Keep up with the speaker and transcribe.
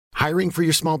Hiring for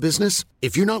your small business?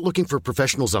 If you're not looking for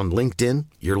professionals on LinkedIn,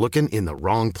 you're looking in the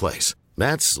wrong place.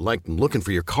 That's like looking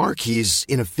for your car keys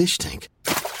in a fish tank.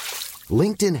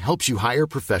 LinkedIn helps you hire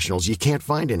professionals you can't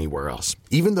find anywhere else,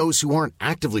 even those who aren't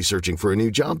actively searching for a new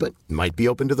job but might be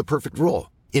open to the perfect role.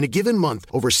 In a given month,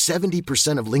 over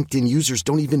 70% of LinkedIn users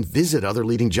don't even visit other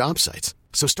leading job sites.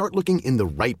 So start looking in the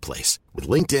right place. With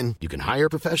LinkedIn, you can hire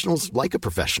professionals like a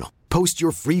professional. Post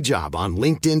your free job on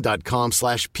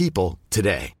linkedin.com/people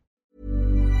today.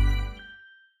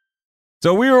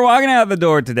 So we were walking out the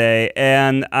door today,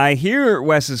 and I hear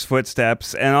Wes's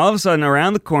footsteps, and all of a sudden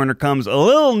around the corner comes a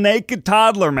little naked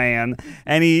toddler man,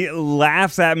 and he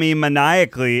laughs at me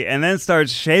maniacally and then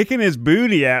starts shaking his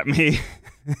booty at me.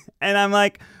 And I'm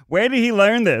like, where did he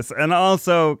learn this? And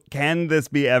also, can this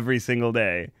be every single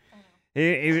day?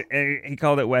 He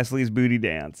called it Wesley's booty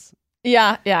dance.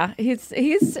 Yeah. He's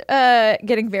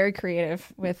getting very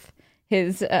creative with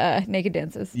his naked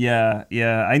dances. Yeah.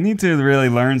 I need to really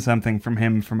learn something from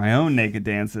him for my own naked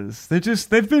dances.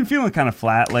 They've been feeling kind of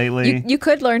flat lately. You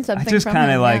could learn something from him. I just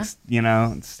kind of like,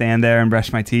 stand there and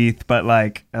brush my teeth, but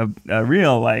like a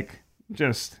real, like,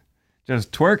 just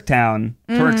twerk town,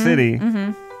 twerk city.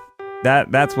 Mm-hmm.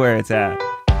 That's where it's at.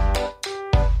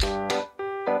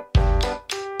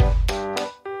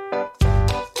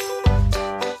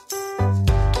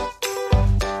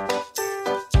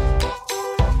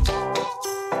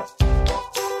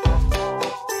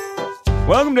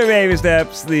 Welcome to Baby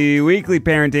Steps, the weekly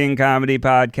parenting comedy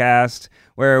podcast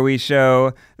where we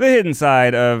show the hidden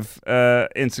side of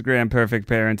Instagram perfect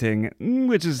parenting,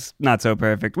 which is not so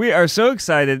perfect. We are so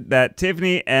excited that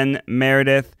Tiffany and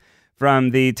Meredith from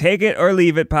the Take It or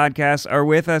Leave It podcast are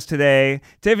with us today.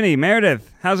 Tiffany,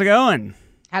 Meredith, how's it going?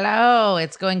 Hello,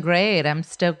 it's going great. I'm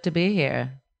stoked to be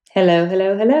here.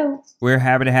 Hello. We're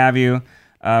happy to have you.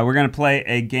 We're going to play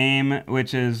a game,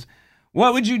 which is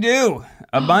What Would You Do?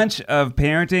 A bunch of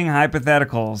parenting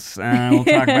hypotheticals, and we'll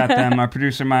talk about them. Our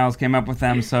producer, Miles, came up with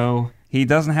them, so he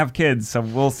doesn't have kids, so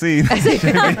we'll see.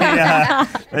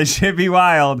 They should be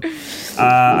wild. First, I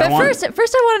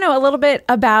want to know a little bit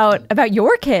about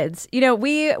your kids. You know,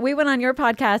 we went on your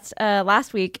podcast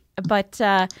last week, but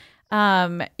tell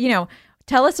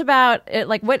us about it,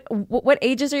 like what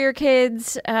ages are your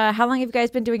kids? How long have you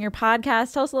guys been doing your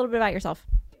podcast? Tell us a little bit about yourself.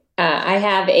 I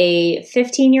have a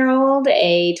 15-year-old,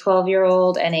 a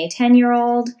 12-year-old, and a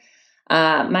 10-year-old.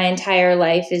 My entire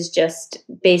life is just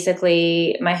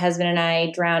basically my husband and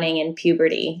I drowning in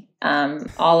puberty.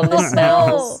 All of the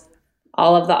smells,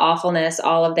 all of the awfulness,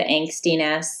 all of the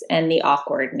angstiness, and the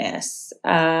awkwardness.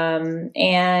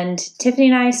 And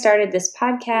Tiffany and I started this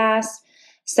podcast.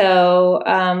 So,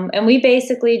 and we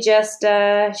basically just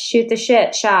shoot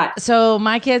the shot. So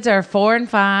my kids are 4 and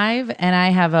 5, and I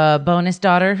have a bonus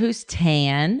daughter who's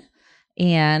 10.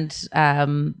 And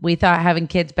we thought having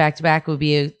kids back to back would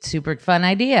be a super fun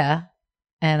idea.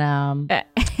 And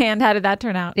how did that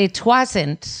turn out? It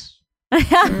wasn't.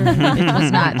 It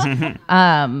was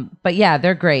not. But yeah,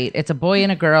 they're great. It's a boy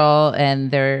and a girl,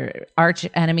 and they're arch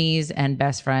enemies and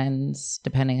best friends,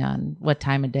 depending on what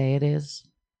time of day it is.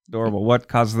 Adorable. What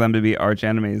causes them to be arch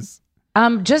enemies?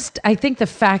 I think the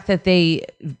fact that they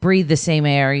breathe the same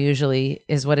air usually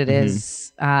is what it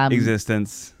is.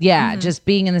 Existence. Yeah, just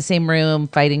being in the same room,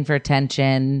 fighting for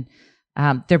attention.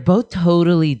 They're both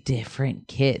totally different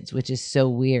kids, which is so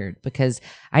weird because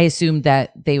I assumed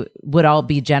that they would all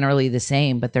be generally the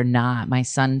same, but they're not. My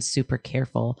son's super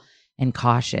careful and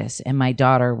cautious, and my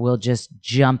daughter will just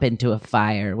jump into a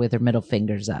fire with her middle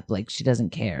fingers up, like she doesn't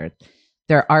care.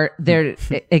 They're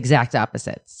exact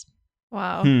opposites.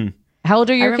 Wow. How old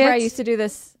are your kids? I used to do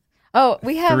this. Oh,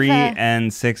 we have 3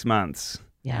 and 6 months.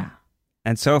 Yeah.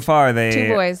 And so far they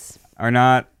 2 boys are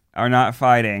not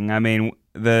fighting. I mean,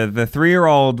 the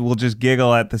 3-year-old will just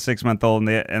giggle at the 6-month-old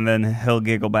and then he'll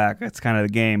giggle back. That's kind of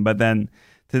the game. But then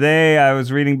today I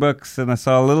was reading books and I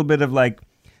saw a little bit of like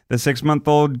the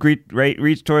 6-month-old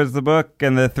reach towards the book,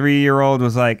 and the 3-year-old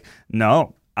was like,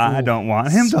 "No, I don't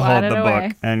want him to hold the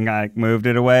book," and I moved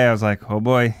it away. I was like, "Oh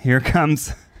boy, here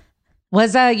comes."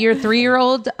 Was your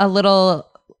 3-year-old a little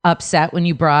upset when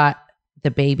you brought the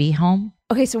baby home?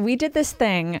 Okay, so we did this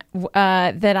thing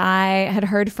that I had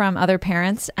heard from other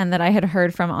parents and that I had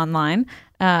heard from online,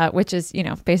 which is,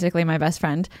 basically my best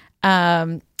friend,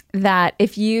 that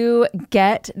if you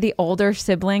get the older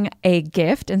sibling a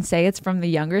gift and say it's from the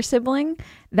younger sibling,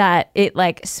 that it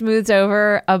like smooths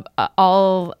over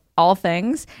all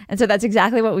things. And so that's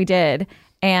exactly what we did.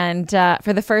 And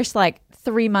for the first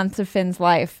 3 months of Finn's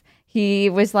life,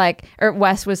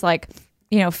 Wes was like,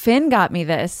 Finn got me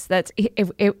this.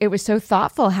 It was so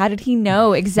thoughtful. How did he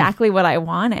know exactly what I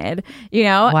wanted?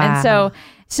 Wow. And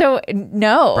So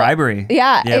no Bribery.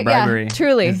 Yeah, bribery.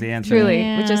 Truly, is the answer. truly.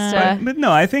 Yeah. Which is But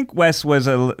no, I think Wes was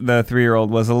the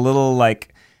 3-year-old was a little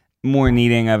like more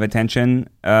needing of attention.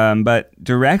 But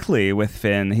directly with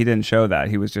Finn, he didn't show that.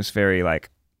 He was just very like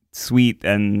sweet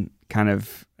and kind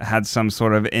of had some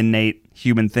sort of innate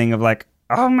human thing of like,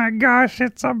 oh my gosh,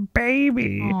 it's a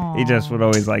baby. Aww. He just would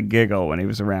always like giggle when he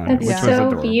was around him, It's which was so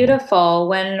adorable. beautiful.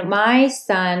 When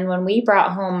we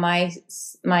brought home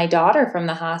my daughter from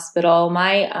the hospital,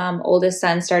 my oldest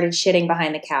son started shitting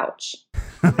behind the couch.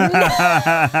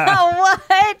 oh,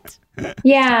 what?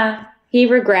 Yeah, he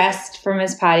regressed from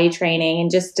his potty training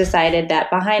and just decided that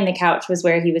behind the couch was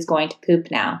where he was going to poop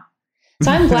now.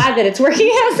 So I'm glad that it's working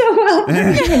out so well.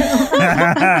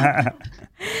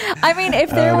 I mean, if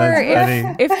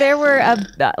there were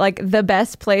a like the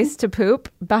best place to poop,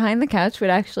 behind the couch would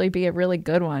actually be a really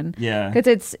good one. Yeah.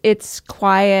 Because it's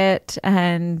quiet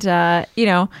and I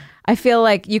feel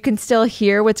like you can still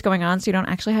hear what's going on, so you don't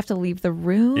actually have to leave the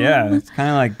room. Yeah, it's kind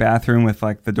of like bathroom with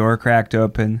like the door cracked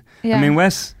open. Yeah. I mean,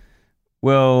 Wes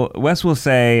will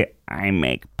say, "I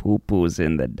make poo-poos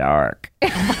in the dark."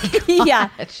 Yeah.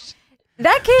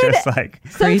 That kid Just like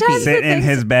sometimes sit in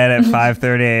his bed at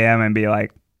 5:30 a.m. and be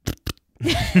like,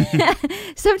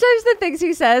 sometimes the things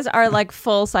he says are like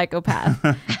full psychopath.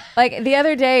 Like the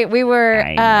other day we were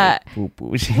 "I make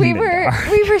poo-poos in we the were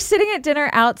dark." we were sitting at dinner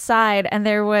outside and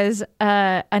there was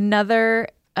another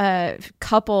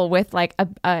couple with like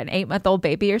an 8-month-old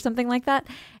baby or something like that.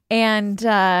 And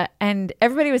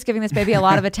everybody was giving this baby a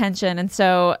lot of attention. And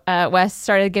so Wes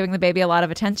started giving the baby a lot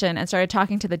of attention and started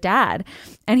talking to the dad.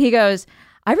 And he goes,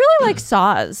 I really like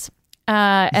saws.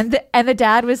 And the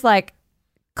dad was like,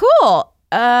 cool.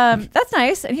 That's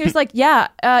nice. And he was like, yeah,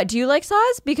 do you like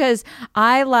saws? Because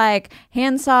I like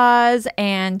hand saws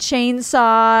and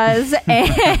chainsaws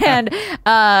and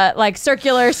like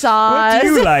circular saws. What do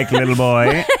you like, little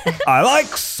boy? I like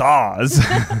saws.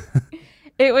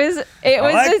 It was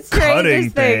like the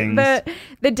strangest thing. things.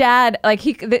 The dad, like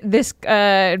this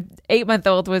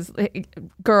 8-month-old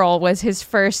girl was his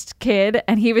first kid,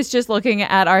 and he was just looking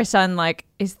at our son like,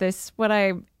 is this what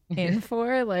I'm in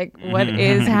for? Like, what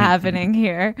is happening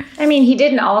here? I mean, he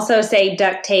didn't also say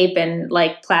duct tape and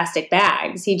like plastic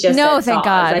bags. He just No, said thank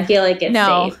saws. God. I feel like it's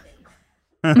No. safe.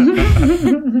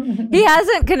 He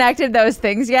hasn't connected those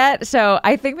things yet, so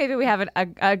I think maybe we have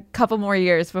a couple more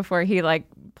years before he like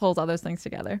pulls all those things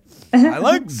together. I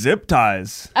like zip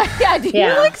ties. Yeah, do you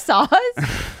like saws?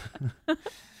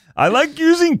 I like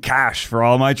using cash for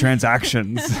all my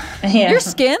transactions. Yeah. Your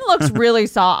skin looks really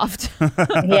soft.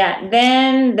 Yeah.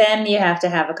 Then you have to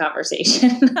have a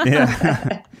conversation.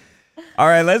 Yeah. All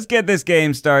right, let's get this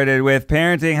game started with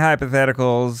parenting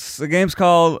hypotheticals. The game's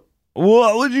called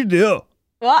What Would You Do?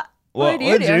 What What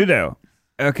would you do?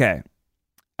 Okay.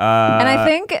 And I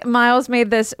think Miles made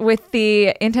this with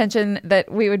the intention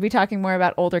that we would be talking more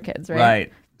about older kids, right?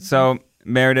 Right. So,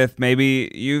 Meredith,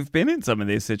 maybe you've been in some of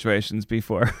these situations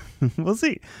before. We'll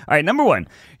see. All right, number 1.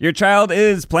 Your child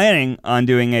is planning on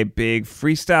doing a big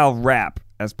freestyle rap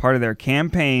as part of their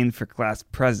campaign for class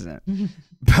president.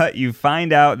 But you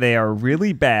find out they are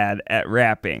really bad at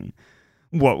rapping.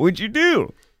 What would you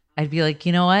do? I'd be like,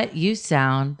 you know what? You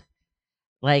sound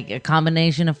like a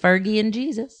combination of Fergie and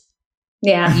Jesus.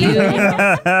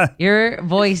 Yeah. Your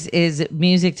voice is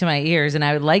music to my ears, and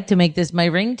I would like to make this my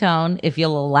ringtone if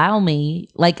you'll allow me.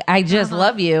 Like, I just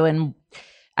love you, and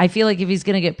I feel like if he's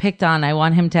going to get picked on, I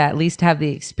want him to at least have the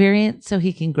experience so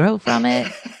he can grow from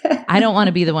it. I don't want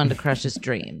to be the one to crush his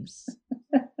dreams.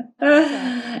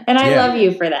 And I love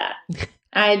you for that.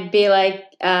 I'd be like,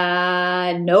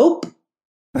 nope,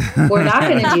 we're not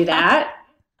going to do that.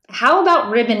 How about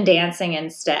ribbon dancing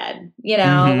instead? You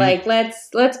know, like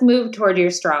let's move toward your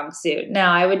strong suit.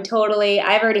 Now, I've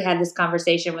already had this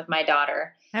conversation with my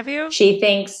daughter. Have you? She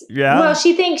thinks,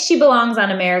 she thinks she belongs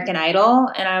on American Idol.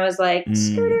 And I was like,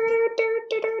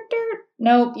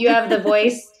 nope, you have the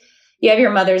voice. You have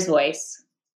your mother's voice.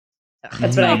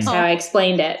 That's how I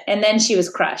explained it. And then she was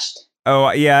crushed.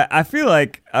 Oh, yeah. I feel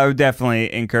like I would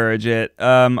definitely encourage it.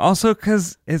 Also,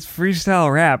 because it's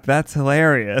freestyle rap. That's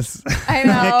hilarious. I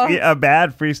know. Like, a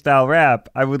bad freestyle rap,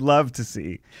 I would love to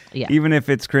see. Yeah. Even if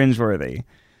it's cringeworthy.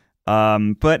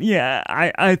 But yeah,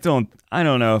 I don't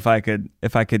know if I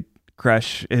could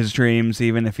crush his dreams,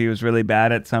 even if he was really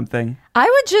bad at something. I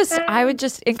would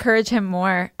just encourage him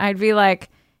more. I'd be like,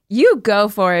 you go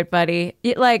for it, buddy.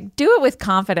 Like, do it with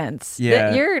confidence.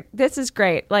 Yeah. This is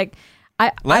great. Like,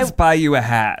 Let's buy you a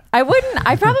hat. I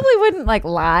probably wouldn't like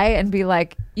lie and be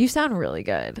like, you sound really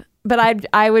good. But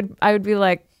I would be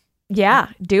like, yeah,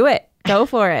 do it. Go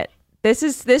for it. This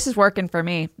is working for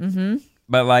me. Mm-hmm.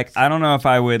 But like, I don't know if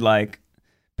I would like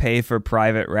pay for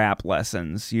private rap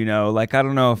lessons, you know? Like, I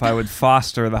don't know if I would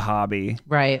foster the hobby.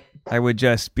 Right. I would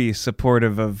just be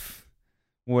supportive of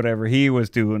whatever he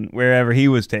was doing, wherever he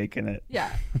was taking it.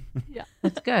 Yeah.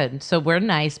 That's good. So we're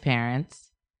nice parents.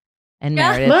 And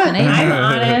Yeah. Meredith's Look, an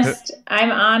angel.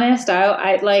 I'm honest.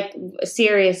 I like,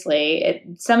 seriously.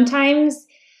 Sometimes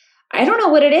I don't know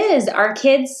what it is. Our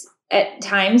kids at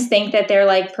times think that they're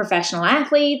like professional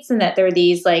athletes and that they're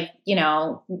these like,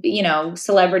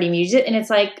 celebrity music. And it's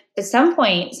like, at some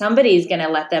point, somebody's going to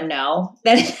let them know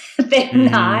that they're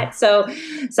not. So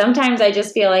sometimes I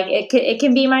just feel like it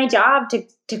can be my job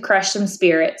to crush some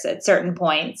spirits at certain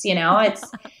points. Sometimes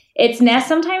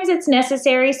it's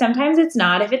necessary. Sometimes it's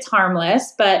not if it's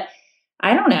harmless, but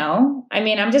I don't know. I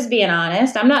mean, I'm just being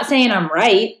honest. I'm not saying I'm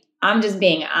right. I'm just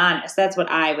being honest. That's what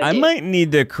I would do. I might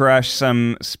need to crush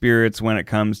some spirits when it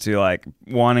comes to like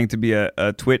wanting to be a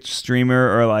Twitch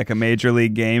streamer or like a Major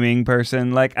League Gaming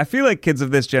person. Like, I feel like kids of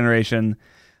this generation,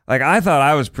 like, I thought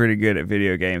I was pretty good at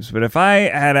video games, but if I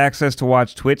had access to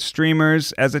watch Twitch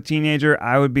streamers as a teenager,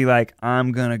 I would be like,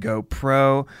 I'm gonna go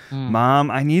pro. Mom,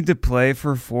 I need to play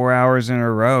for 4 hours in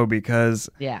a row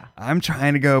because I'm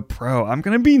trying to go pro. I'm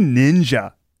gonna be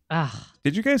ninja. Ugh.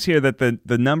 Did you guys hear that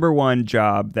the number one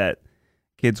job that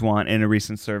kids want in a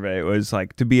recent survey was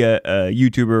like to be a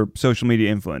YouTuber, social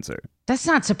media influencer? That's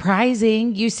not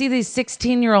surprising. You see these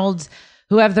 16-year-olds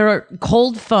who have their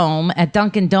cold foam at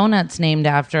Dunkin' Donuts named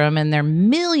after them, and they're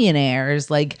millionaires.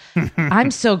 Like,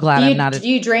 I'm so glad I'm not. Do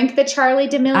you drink the Charlie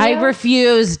D'Amelio? I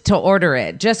refuse to order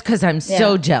it just because I'm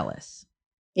so jealous.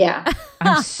 Yeah.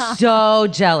 I'm so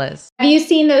jealous. Have you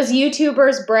seen those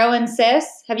YouTubers, Bro and Sis?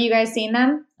 Have you guys seen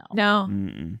them? No.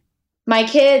 Mm-mm. My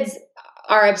kids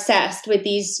are obsessed with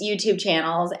these YouTube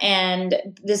channels, and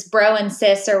this Bro and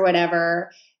Sis or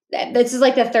whatever. This is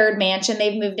like the third mansion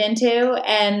they've moved into.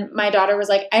 And my daughter was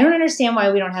like, I don't understand why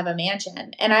we don't have a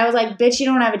mansion. And I was like, bitch, you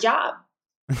don't have a job.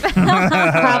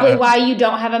 Probably why you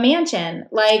don't have a mansion.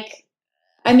 Like,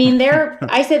 I mean,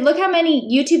 I said, look how many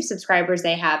YouTube subscribers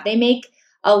they have. They make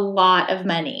a lot of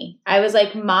money. I was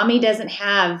like, mommy doesn't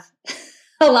have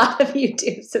a lot of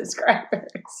YouTube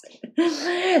subscribers.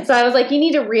 So I was like, you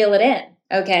need to reel it in.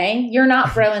 Okay. You're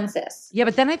not Bro and Sis. Yeah,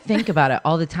 but then I think about it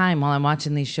all the time while I'm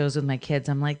watching these shows with my kids.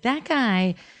 I'm like, that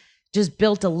guy just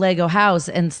built a Lego house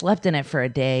and slept in it for a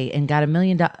day and got $1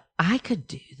 million. I could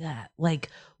do that. Like,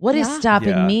 what is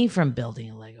stopping me from building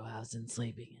a Lego house and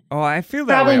sleeping in it? Oh, I feel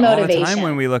that Probably way all the motivation. time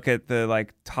when we look at the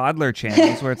like toddler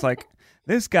channels where it's like,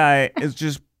 this guy is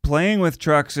just playing with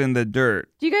trucks in the dirt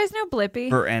Do you guys know Blippi?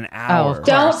 for an hour. of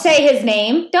Don't say his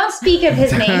name. Don't speak of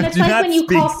his name. It's Do like not when you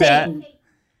call speak that. Satan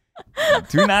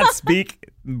Do not speak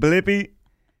Blippi.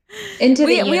 into the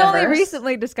We only universe.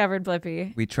 recently discovered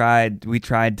Blippi. We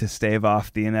tried to stave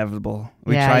off the inevitable.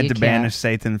 We Yeah, tried you to can't. banish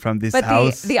Satan from this But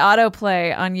house. the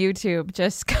autoplay on YouTube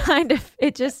just kind of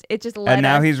it just led And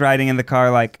now us. he's riding in the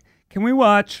car like, can we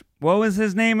watch? What was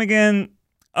his name again?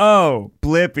 Oh,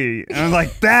 Blippi. And I'm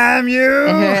like, damn you.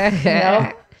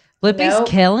 Nope. Blippi's Nope.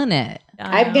 killing it.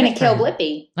 I'm going to kill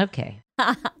Blippi. Okay.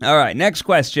 All right, next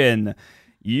question.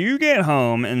 You get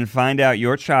home and find out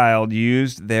your child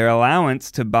used their allowance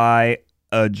to buy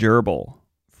a gerbil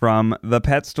from the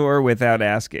pet store without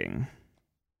asking.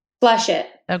 Flush it.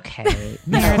 Okay.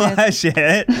 Meredith. Flush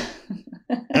it.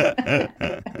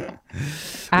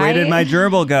 Where did my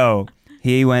gerbil go?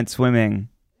 He went swimming.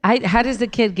 How does the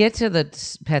kid get to the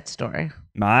pet store?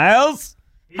 Miles?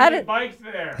 How did- biked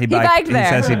there. He biked there. He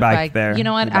says he biked Like, there. You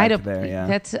know what? He I biked don't. there, yeah.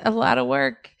 That's a lot of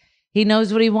work. He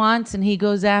knows what he wants and he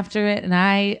goes after it, and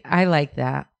I like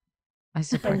that. I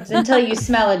support that. Until you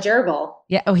smell a gerbil.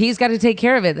 Yeah. Oh, he's got to take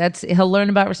care of it. He'll learn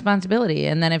about responsibility,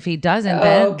 and then if he doesn't,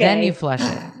 then Okay. you flush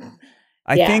it.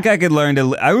 I Yeah. think I could learn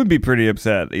to. I would be pretty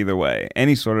upset either way.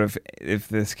 Any sort of if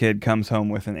this kid comes home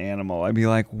with an animal, I'd be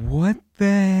like, "What the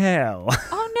hell?"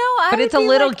 Oh no! But it's a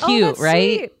little cute,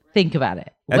 right? Think about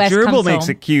it. A Wes gerbil comes makes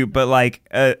home. it cute, but like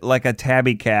a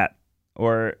tabby cat,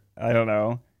 or I don't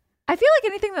know. I feel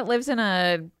like anything that lives in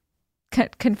a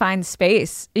confined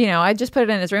space, I'd just put it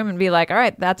in his room and be like, all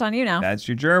right, that's on you now. That's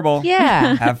your gerbil.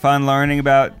 Yeah. Have fun learning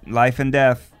about life and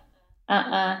death.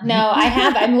 No,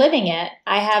 I'm living it.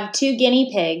 I have 2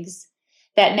 guinea pigs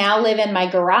that now live in my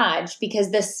garage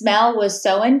because the smell was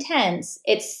so intense.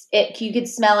 You could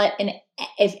smell it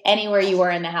if anywhere you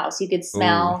were in the house. You could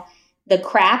smell the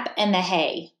crap and the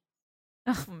hay.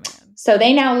 Oh man. So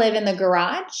they now live in the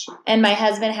garage, and my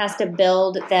husband has to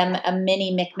build them a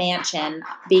mini McMansion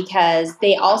because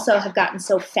they also have gotten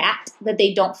so fat that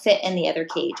they don't fit in the other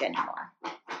cage anymore.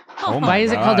 Oh my Why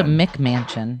is it called a God.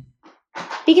 McMansion?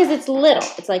 Because it's little.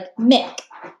 It's like Mick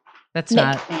That's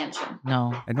not. McMansion.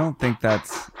 No. I don't think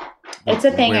that's It's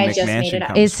a thing. Where I just McMansion made it up.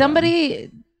 comes Is from.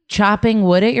 somebody chopping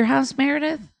wood at your house,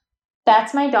 Meredith?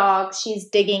 That's my dog. She's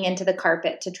digging into the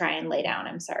carpet to try and lay down.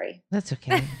 I'm sorry. That's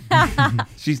okay.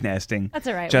 She's nesting. That's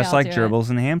all right. Just we all like do it. gerbils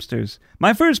and hamsters.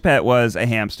 My first pet was a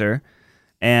hamster,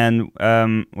 and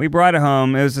we brought it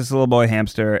home. It was this little boy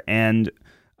hamster, and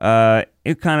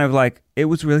it kind of like, it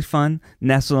was really fun.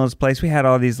 Nestled in its place. We had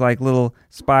all these like little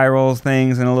spirals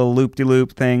things and a little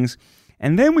loop-de-loop things.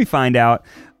 And then we find out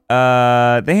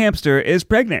the hamster is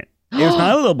pregnant. It was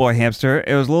not a little boy hamster.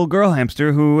 It was a little girl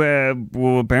hamster who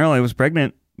apparently was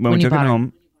pregnant when we you took it bought her.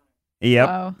 home. Yep.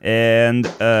 Wow. And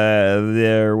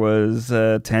there was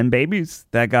 10 babies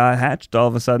that got hatched all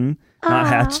of a sudden. Not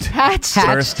hatched. Hatched.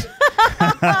 First.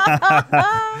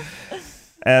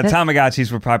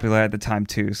 Tamagotchis were popular at the time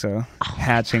too, so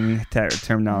hatching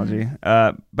terminology.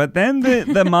 But then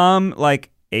the mom like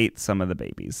ate some of the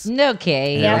babies.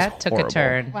 Okay, Yeah, it was that took horrible. a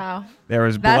turn. Wow. There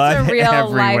was That's blood a real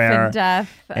life everywhere. and death.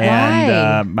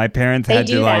 And my parents They had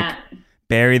do to like that.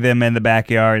 bury them in the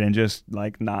backyard and just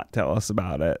like not tell us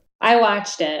about it. I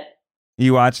watched it.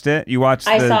 You watched it? You watched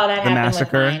I the, saw that the happen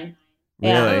massacre? with mine.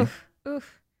 Yeah. Really?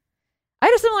 Oof. I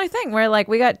had a similar thing where like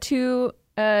we got two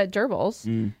gerbils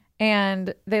Mm.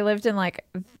 and they lived in like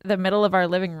the middle of our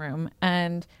living room,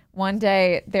 and one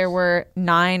day there were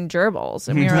 9 gerbils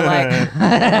and we were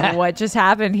like, what just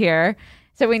happened here?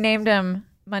 So we named them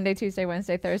Monday, Tuesday,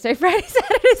 Wednesday, Thursday, Friday,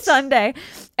 Saturday, Sunday.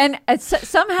 And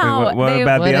somehow Wait, what they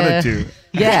about the What other a- two?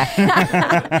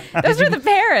 Yeah. those were the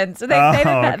parents. They Oh,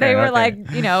 didn't, they okay, were okay.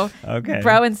 like, you know, Okay.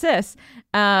 bro and sis.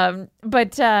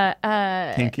 But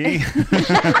Pinky?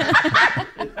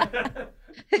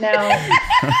 No.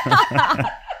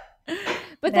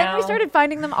 But then we No. started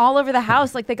finding them all over the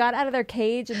house. Like they got out of their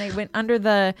cage and they went under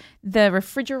the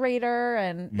refrigerator,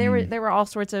 and there were all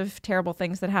sorts of terrible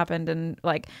things that happened, and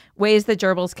like ways that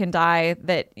gerbils can die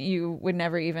that you would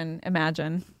never even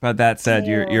imagine. But that said,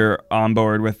 Ew. you're on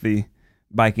board with the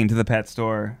biking to the pet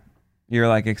store. You're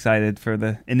like excited for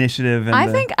the initiative and I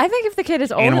the think if the kid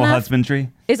is old animal enough husbandry.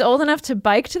 to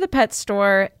bike to the pet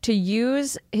store, to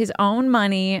use his own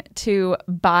money to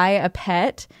buy a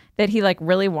pet that he like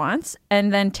really wants,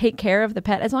 and then take care of the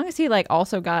pet, as long as he like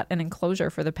also got an enclosure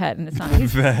for the pet, and it's not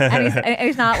and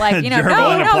he's not like, you know,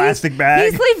 Gerbil in a no, plastic he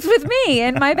bag. sleeps with me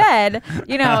in my bed,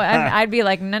 you know, and I'd be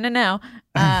like, no.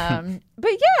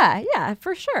 But yeah,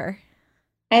 for sure.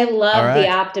 I love All right. the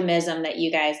optimism that you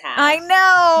guys have. I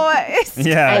know.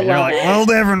 Yeah, I you're love like, it. a little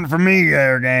different from me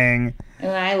there, gang.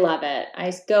 And I love it.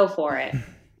 I go for it.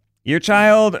 Your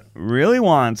child really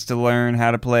wants to learn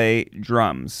how to play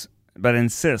drums, but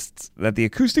insists that the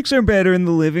acoustics are better in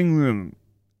the living room,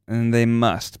 and they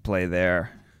must play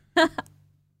there.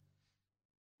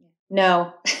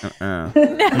 No. Uh-uh.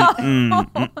 No.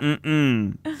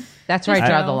 That's where I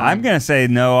draw the line. I'm gonna say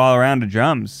no all around to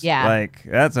drums. Yeah. like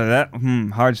that's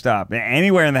hard stop.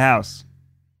 Anywhere in the house.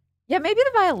 Yeah, maybe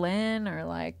the violin, or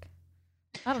like,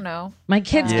 I don't know. My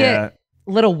kids Yeah. get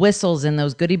little whistles in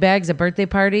those goodie bags at birthday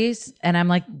parties. And I'm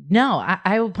like, no,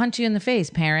 I will punch you in the face,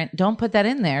 parent. Don't put that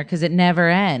in there because it never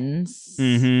ends.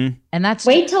 Mm-hmm. And that's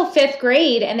Wait till 5th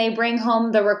grade and they bring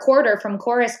home the recorder from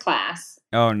chorus class.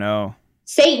 Oh no.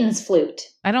 Satan's flute.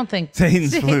 I don't think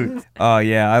Satan's flute. Oh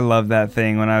yeah, I loved that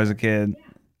thing when I was a kid.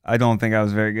 I don't think I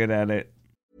was very good at it.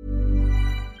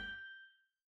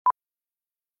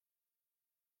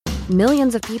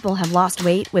 Millions of people have lost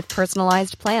weight with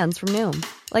personalized plans from Noom.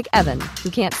 Like Evan, who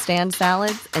can't stand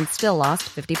salads and still lost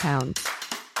 50 pounds.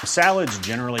 Salads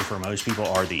generally for most people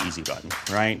are the easy button,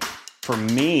 right? For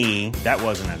me, that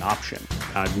wasn't an option.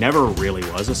 I never really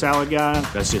was a salad guy.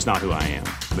 That's just not who I am.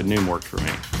 But Noom worked for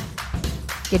me.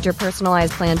 Get your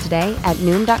personalized plan today at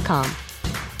Noom.com.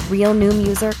 Real Noom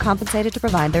user compensated to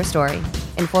provide their story.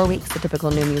 In 4 weeks, the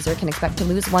typical Noom user can expect to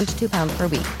lose 1 to 2 pounds per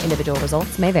week. Individual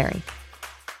results may vary.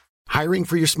 Hiring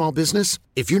for your small business?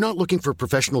 If you're not looking for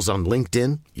professionals on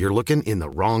LinkedIn, you're looking in the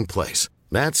wrong place.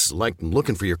 That's like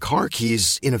looking for your car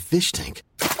keys in a fish tank.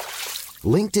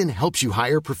 LinkedIn helps you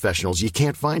hire professionals you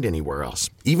can't find anywhere else,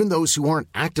 even those who aren't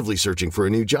actively searching for a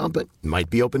new job but might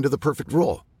be open to the perfect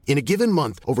role. In a given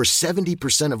month, over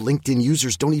 70% of LinkedIn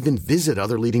users don't even visit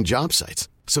other leading job sites.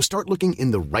 So start looking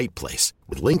in the right place.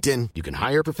 With LinkedIn, you can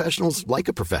hire professionals like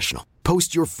a professional.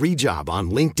 Post your free job on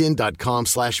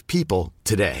linkedin.com/people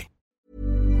today.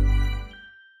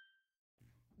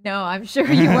 No, I'm sure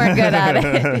you weren't good at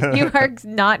it. You are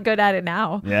not good at it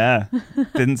now. Yeah,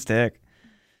 didn't stick.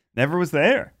 Never was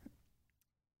there.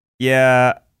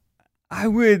 Yeah, I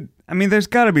mean, there's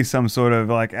got to be some sort of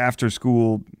like after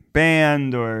school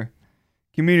band or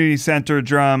community center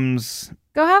drums.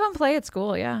 Go have them play at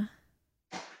school, yeah.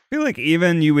 I feel like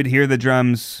even you would hear the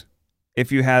drums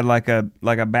if you had like a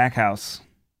back house.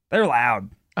 They're loud.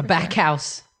 A back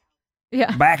house.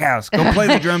 Yeah. Back house. Go play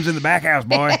the drums in the back house,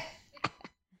 boy.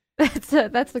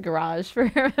 That's the garage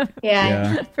for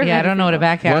Yeah. for Yeah, I many don't know what a people.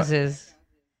 back house is.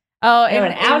 Oh, You know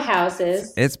what an outhouse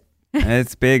is?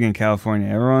 It's big in California.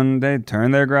 Everyone, they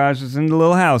turn their garages into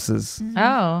little houses.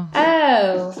 Oh.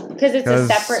 Oh, because it's a 'Cause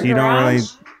separate you don't garage? really-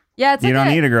 yeah, it's You like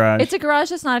don't need a garage. It's a garage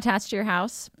that's not attached to your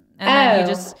house, and then you Oh.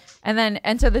 just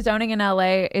and so the zoning in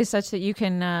LA is such that you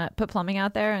can put plumbing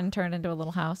out there and turn it into a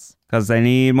little house. Because they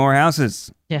need more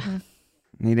houses. Yeah.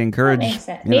 Need to That encourage. makes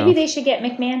sense. you Maybe know. they should get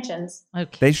McMansions.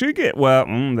 Okay. They should get, well,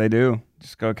 they do.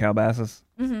 Just go Calabasas.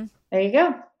 Mm-hmm. There you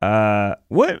go.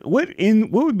 What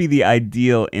would be the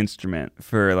ideal instrument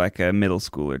for like a middle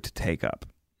schooler to take up?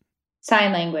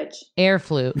 Sign language. Air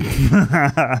flute.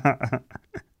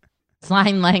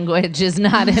 Sign language is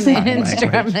not an Sign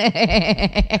instrument.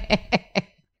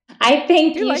 I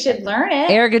think you like should it. learn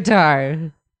it. Air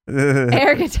guitar.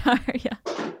 Air guitar, yeah.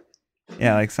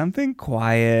 Yeah, like something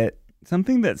quiet,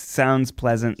 something that sounds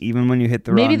pleasant even when you hit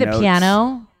the Maybe wrong the notes.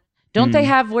 piano. Don't they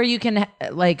have where you can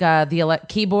like the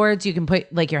keyboards? You can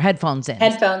put like your headphones in.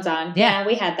 Headphones on. Yeah. Yeah,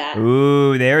 we had that.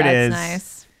 Ooh, there it is. That's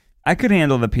nice. I could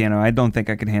handle the piano. I don't think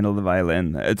I could handle the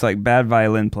violin. It's like bad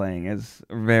violin playing is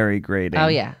very grating. Oh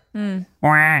yeah. Mm.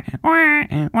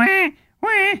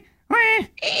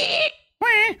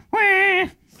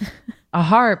 A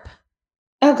harp.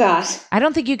 Oh, God. I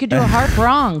don't think you could do a harp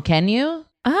wrong, can you?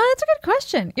 That's a good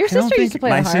question. Your I don't sister used to think- play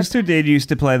my the harp. sister did used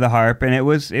to play the harp, and it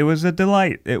was a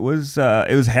delight. It was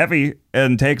heavy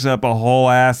and takes up a whole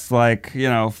ass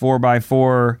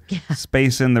 4x4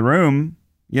 space in the room.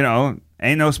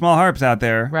 Ain't no small harps out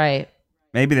there. Right.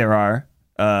 Maybe there are.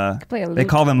 Play a They lute.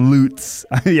 call them lutes.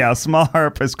 Yeah, a small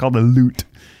harp is called a lute.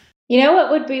 You know what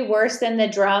would be worse than the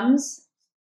drums?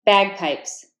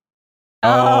 Bagpipes.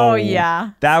 Oh,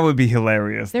 yeah. That would be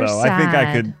hilarious, They're though. sad.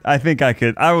 I think I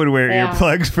could. I would wear Yeah.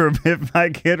 earplugs for a bit. If my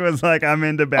kid was like, "I'm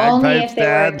into bagpipes, Only if they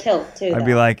were a Dad." kilt, too. I'd though.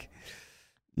 be like,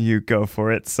 "You go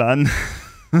for it, son."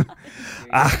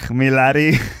 Me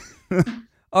laddie.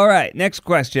 All right, next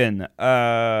question.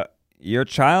 Your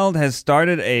child has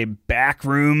started a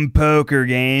backroom poker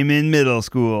game in middle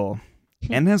school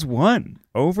and has won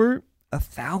over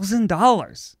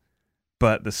 $1,000,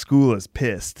 but the school is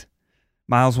pissed.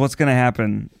 Miles, what's going to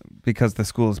happen because the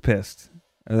school is pissed?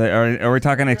 Are we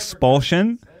talking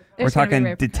expulsion? There's We're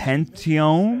gonna be talking repercussions.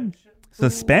 detention,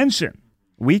 suspension.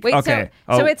 Week. Wait, Okay.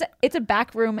 so it's a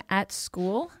back room at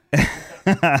school?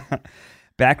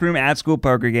 Backroom at school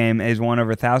poker game is won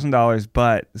over $1,000,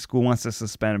 but the school wants to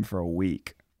suspend him for a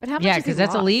week. But how much Yeah, is he because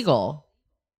that's lost? illegal.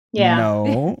 Yeah.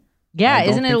 No. Yeah, I don't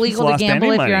isn't it think he's illegal to lost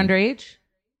gamble any if you're money. underage?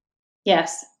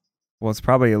 Yes. Well, it's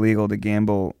probably illegal to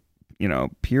gamble,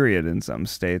 period, in some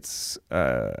states,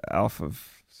 off of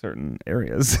certain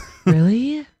areas.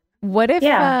 Really? What if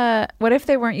Yeah. what if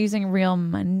they weren't using real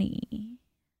money?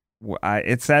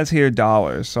 It says here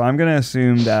dollars, so I'm going to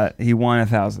assume that he won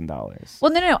 $1,000.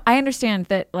 Well, no. I understand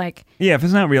that Yeah, if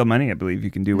it's not real money, I believe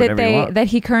you can do whatever you want. that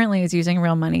he currently is using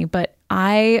real money, but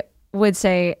I would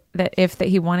say that if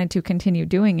he wanted to continue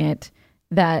doing it,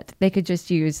 that they could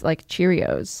just use like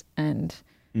Cheerios and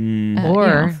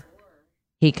Or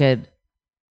he could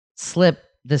slip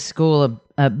the school of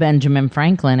Benjamin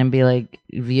Franklin and be like,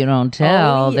 if you don't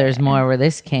tell, there's more where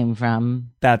this came from.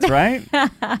 That's right.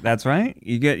 That's right.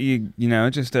 You get you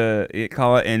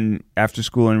call it an after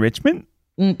school enrichment.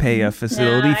 Pay a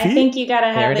facility No, fee. I think you got to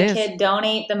have There it the is. kid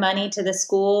donate the money to the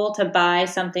school to buy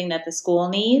something that the school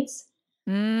needs.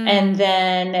 And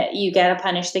then you got to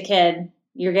punish the kid.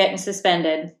 You're getting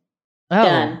suspended. Oh,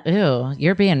 Done. ew.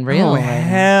 You're being real. Oh right now.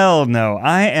 hell no!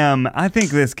 I think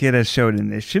this kid has showed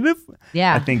initiative.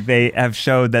 Yeah. I think they have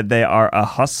showed that they are a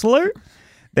hustler.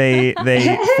 They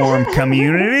form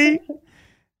community.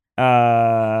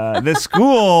 The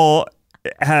school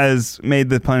has made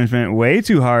the punishment way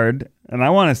too hard, and I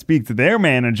want to speak to their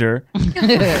manager.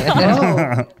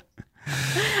 Oh.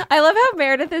 I love how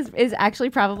Meredith is actually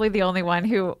probably the only one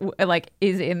who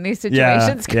is in these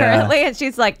situations yeah. currently, and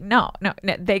she's like, no,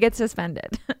 they get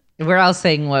suspended. We're all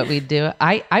saying what we'd do.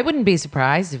 I wouldn't be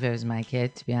surprised if it was my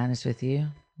kid, to be honest with you.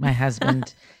 My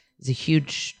husband is a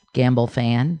huge gamble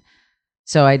fan.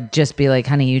 So I'd just be like,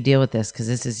 honey, you deal with this because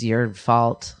this is your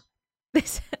fault.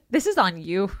 This is on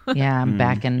you. Yeah, I'm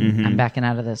backing mhm. I'm backing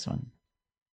out of this one.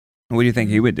 What do you think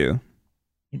he would do?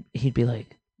 He'd be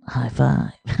like, high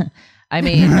five. I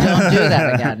mean, don't do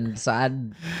that again. So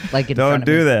I'd like in Don't front of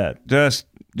do me. that. Just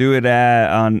do it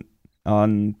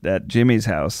on at Jimmy's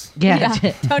house. Yeah.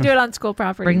 Don't do it on school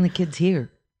property. Bring the kids here.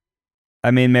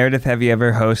 I mean, Meredith, have you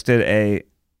ever hosted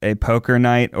a poker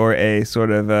night or a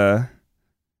sort of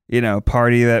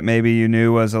party that maybe you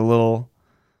knew was a little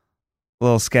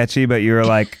sketchy, but you were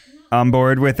like on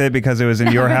board with it because it was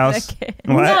in your house?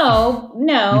 What?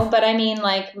 No, but I mean,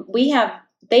 like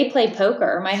they play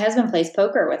poker. My husband plays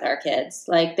poker with our kids.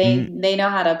 Like they know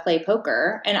how to play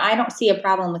poker, and I don't see a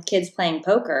problem with kids playing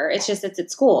poker. It's just it's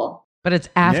at school. But it's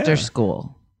after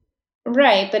school.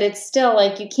 Right, but it's still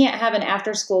like you can't have an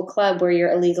after-school club where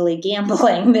you're illegally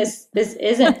gambling. This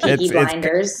isn't Peaky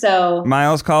Blinders. So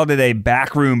Miles called it a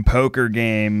backroom poker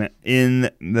game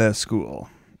in the school.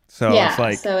 So it's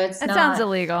like that sounds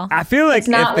illegal. I feel like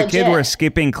if the kid legit. were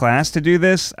skipping class to do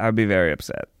this, I would be very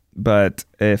upset. But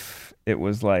if it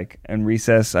was like in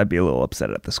recess, I'd be a little upset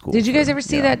at the school. Did you guys ever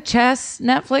see that chess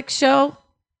Netflix show?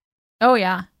 Oh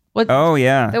yeah. Oh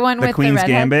yeah, the one with Queen's the redhead.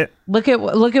 Gambit. Look at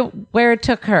where it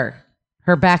took her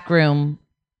backroom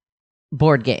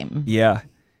board game. Yeah,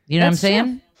 you know That's what I'm saying?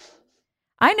 true.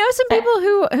 I know some people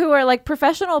who are like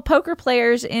professional poker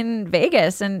players in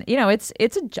Vegas, and it's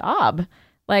a job.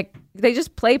 Like they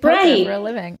just play poker for a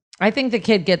living. I think the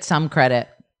kid gets some credit.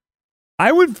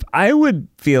 I would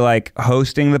feel like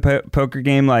hosting the poker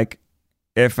game. Like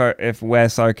if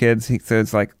Wes, our kids, he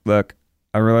says like, look,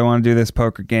 I really want to do this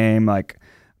poker game. Like,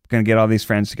 I'm gonna get all these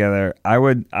friends together. I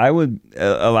would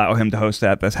allow him to host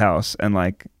at this house and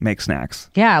like make snacks.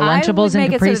 Yeah, Lunchables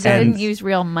and Capri so that they Suns. didn't use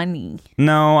real money.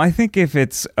 No, I think if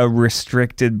it's a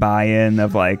restricted buy-in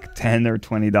of like $10 or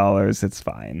 $20, it's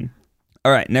fine.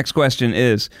 All right, next question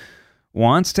is,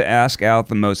 wants to ask out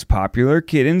the most popular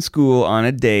kid in school on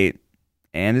a date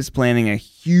and is planning a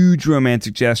huge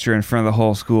romantic gesture in front of the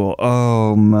whole school.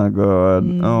 Oh my God.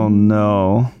 Oh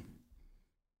no.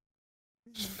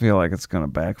 Just feel like it's going to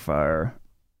backfire.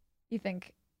 You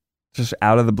think? Just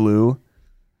out of the blue.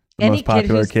 The Any most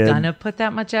popular kid who's gonna put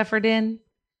that much effort in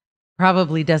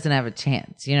probably doesn't have a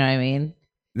chance. You know what I mean?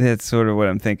 That's sort of what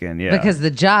I'm thinking, yeah. Because the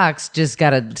jocks just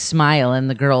gotta smile and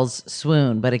the girls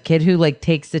swoon. But a kid who like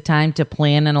takes the time to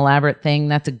plan an elaborate thing,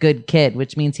 that's a good kid,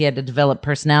 which means he had to develop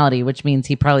personality, which means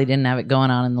he probably didn't have it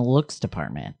going on in the looks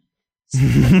department.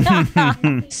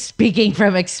 Speaking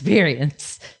from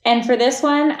experience. And for this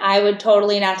one, I would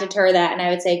totally not deter that, and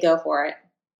I would say go for it.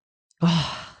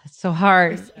 Oh, it's so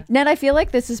hard. Ned, I feel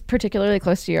like this is particularly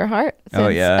close to your heart. Since, Oh,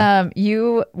 yeah.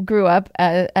 You grew up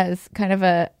as kind of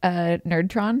a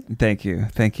nerdtron. Thank you.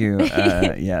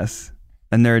 Yes.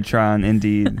 A nerdtron,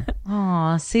 indeed.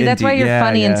 Oh, see, that's why Indeed. you're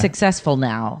funny and Yeah. successful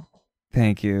now.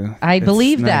 Thank you. I It's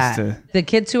believe nice that. The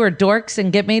kids who are dorks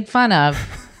and get made fun of.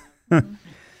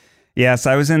 Yes,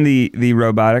 I was in the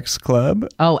robotics club.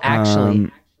 Oh, actually.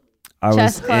 I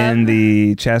Chess was club. in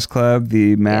the chess club,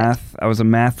 the math. I was a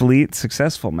mathlete,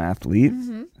 successful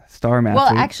mathlete, star mathlete.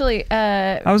 Well, actually,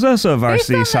 I was also a based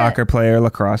varsity on the- soccer player,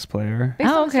 lacrosse player.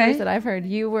 based on the okay. stories that I've heard,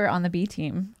 you were on the B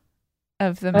team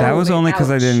of the. That was wait, only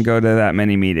because I ouch. didn't go to that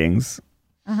many meetings.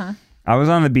 Uh-huh. I was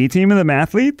on the B team of the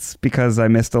mathletes because I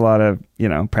missed a lot of,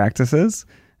 practices.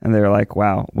 And they were like,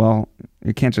 wow, well,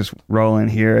 you can't just roll in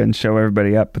here and show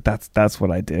everybody up. But that's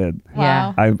what I did.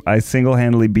 Wow. I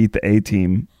single-handedly beat the A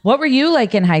team. What were you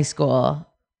like in high school?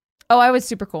 Oh, I was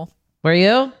super cool. Were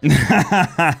you?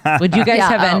 Would you guys Yeah,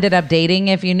 have oh. ended up dating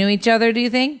if you knew each other, do you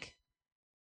think?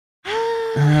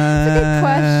 That's a good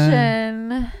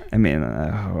question. I mean,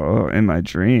 in my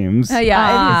dreams.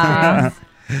 Yeah, in his dreams.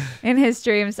 In his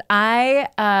dreams,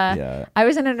 Yeah. I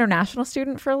was an international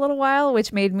student for a little while,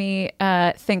 which made me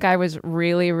think I was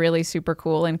really, really super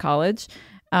cool in college.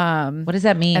 What does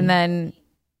that mean? And then,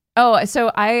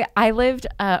 so I lived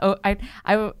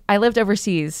I lived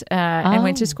overseas and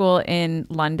went to school in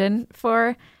London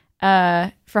for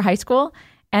high school.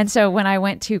 And so when I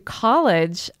went to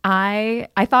college, I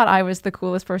thought I was the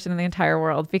coolest person in the entire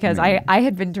world because I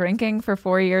had been drinking for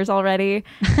 4 years already,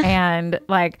 and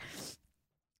like.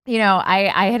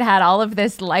 I had all of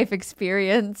this life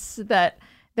experience that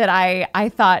I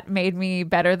thought made me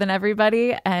better than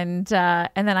everybody, and then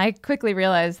I quickly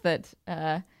realized that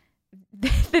that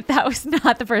was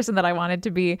not the person that I wanted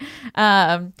to be.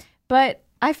 But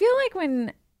I feel like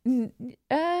when you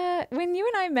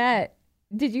and I met,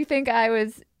 did you think I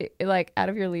was like out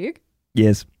of your league?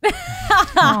 Yes.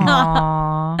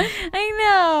 Aww. I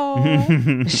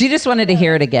know. She just wanted to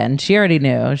hear it again. She already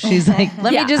knew. She's like,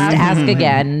 let Yeah. me just ask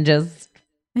again. Just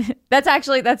That's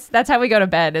how we go to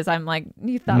bed. Is I'm like,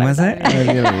 you thought Was I it? was out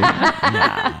of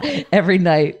your league. every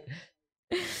night.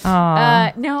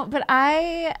 Aw. No, but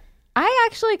I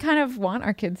actually kind of want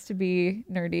our kids to be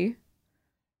nerdy.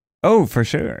 Oh, for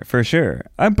sure.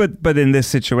 But in this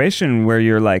situation where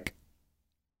you're like,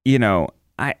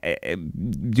 I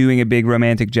doing a big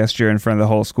romantic gesture in front of the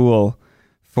whole school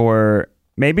for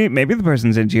maybe the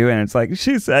person's into you and it's like,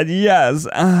 she said yes.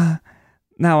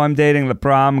 now I'm dating the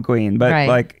prom queen. But Right.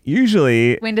 like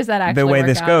usually When does that actually the way work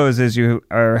this out? goes is you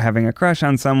are having a crush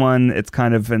on someone. It's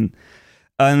kind of an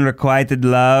unrequited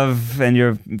love, and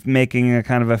you're making a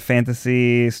kind of a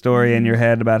fantasy story in your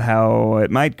head about how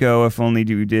it might go if only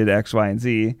you did X, Y, and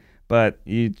Z. But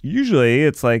usually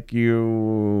it's like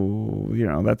you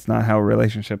know, that's not how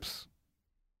relationships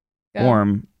Go.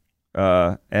 form.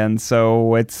 And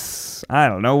so it's I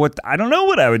don't know what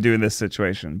I would do in this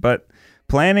situation, but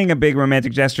planning a big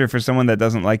romantic gesture for someone that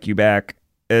doesn't like you back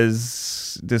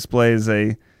displays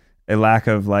a lack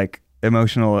of like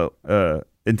emotional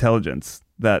intelligence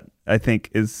that I think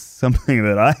is something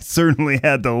that I certainly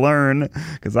had to learn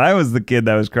because I was the kid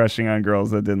that was crushing on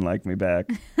girls that didn't like me back.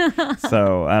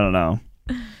 So I don't know.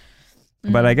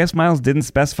 But I guess Miles didn't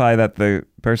specify that the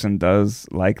person does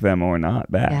like them or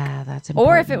not back. Yeah, that's important.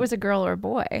 Or if it was a girl or a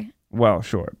boy. Well,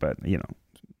 sure, but you know,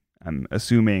 I'm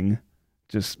assuming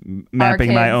just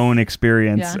mapping my kids. own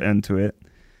experience Yeah. into it.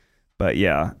 But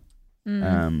yeah,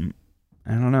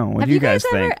 I don't know. What Have do you guys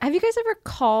ever, think? Have you guys ever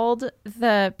called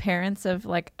the parents of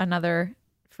like another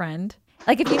friend?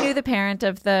 Like if you knew the parent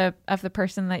of the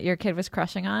person that your kid was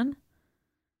crushing on,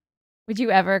 would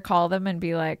you ever call them and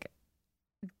be like,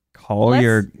 Call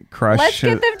your crush. let's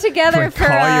get them together for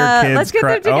call your kids let's get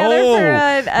them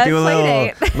together for a do a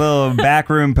play date. little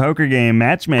backroom poker game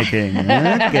matchmaking.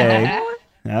 Okay.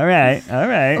 All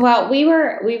right. Well, we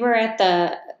were at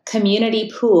the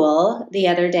community pool the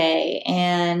other day,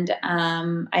 and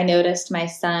I noticed my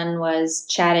son was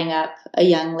chatting up a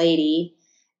young lady,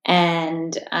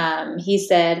 and he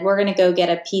said, "We're going to go get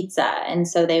a pizza." And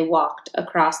so they walked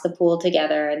across the pool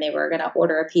together, and they were going to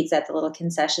order a pizza at the little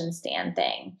concession stand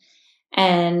thing.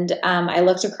 And I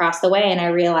looked across the way, and I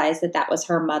realized that was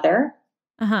her mother.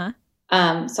 Uh-huh.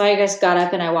 So I just got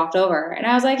up and I walked over and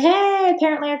I was like, "Hey,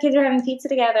 apparently our kids are having pizza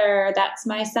together. That's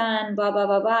my son, blah, blah,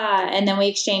 blah, blah." And then we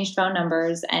exchanged phone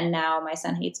numbers and now my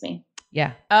son hates me.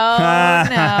 Yeah. Oh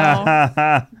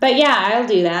no. But yeah, I'll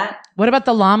do that. What about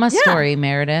the llama story,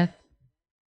 Meredith?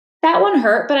 That one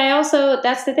hurt, but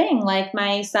that's the thing. Like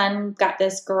my son got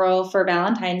this girl for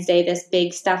Valentine's Day, this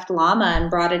big stuffed llama, and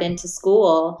brought it into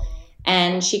school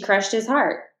and she crushed his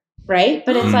heart. Right.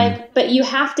 But it's like, but you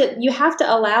have to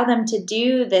allow them to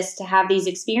do this, to have these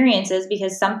experiences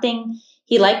because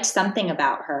he liked something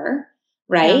about her.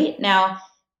 Right. Yeah. Now,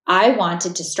 I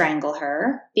wanted to strangle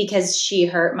her because she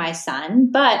hurt my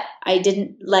son, but I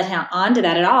didn't let him onto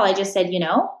that at all. I just said,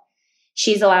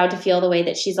 she's allowed to feel the way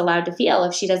that she's allowed to feel.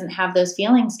 If she doesn't have those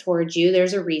feelings towards you,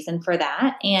 there's a reason for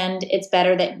that. And it's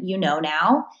better that you know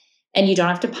now. And you don't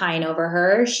have to pine over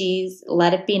her. She's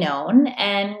let it be known.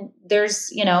 And there's,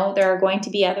 there are going to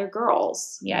be other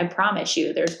girls. Yeah, I promise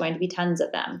you, there's going to be tons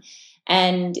of them.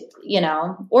 And,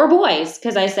 or boys.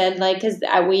 Cause I said I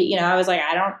was like,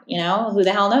 I don't, who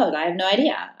the hell knows? I have no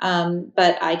idea.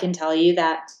 But I can tell you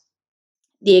that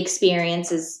the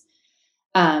experience is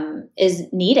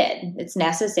needed. It's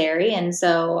necessary. And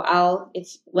so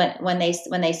when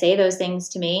they say those things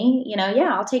to me,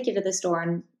 I'll take you to the store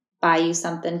and buy you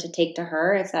something to take to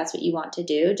her if that's what you want to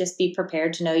do. Just be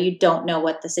prepared to know you don't know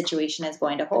what the situation is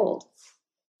going to hold.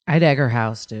 I'd egg her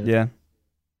house, dude. Yeah.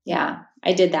 Yeah.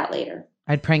 I did that later.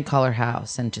 I'd prank call her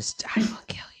house and just, I will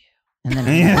kill you. And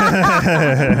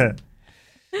then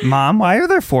Mom, why are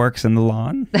there forks in the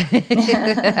lawn?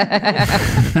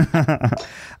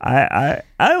 I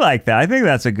like that. I think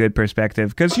that's a good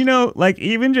perspective because,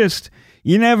 even just,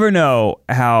 you never know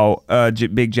how a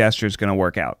big gesture is going to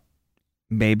work out.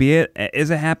 Maybe it is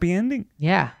a happy ending.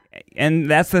 Yeah. And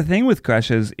that's the thing with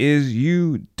crushes is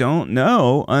you don't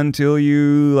know until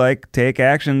you take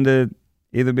action to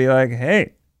either be like,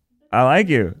 "Hey, I like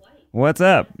you. What's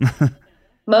up?"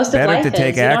 Most of life to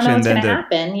take is you don't know what's going to to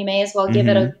happen. You may as well give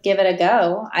it a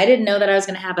go. I didn't know that I was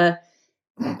going to have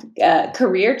a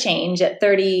career change at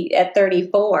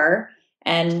 34.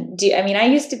 And I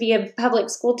used to be a public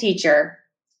school teacher,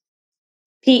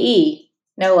 PE.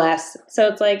 No less. So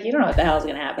it's like, you don't know what the hell is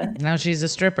going to happen. Now she's a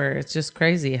stripper. It's just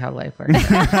crazy how life works.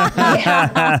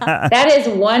 Yeah. That is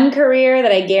one career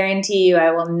that I guarantee you I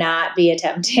will not be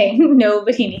attempting.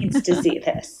 Nobody needs to see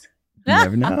this. You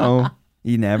never know.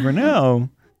 You never know.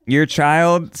 Your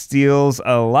child steals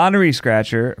a lottery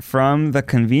scratcher from the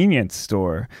convenience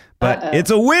store, but it's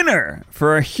a winner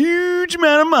for a huge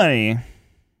amount of money.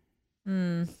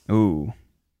 Ooh.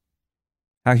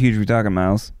 How huge are we talking,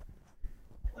 Miles?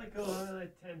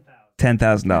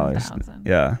 $10,000.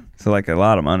 Yeah. So a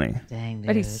lot of money. Dang, dude.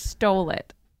 But he stole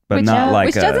it. But which, not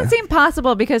which doesn't seem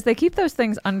possible because they keep those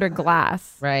things under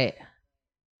glass. Right.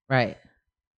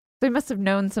 They must have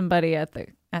known somebody at the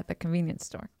convenience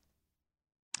store.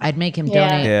 I'd make him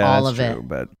donate all of true, it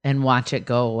but and watch it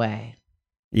go away.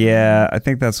 Yeah, I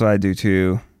think that's what I do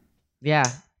too. Yeah.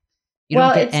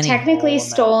 Well, it's technically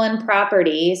stolen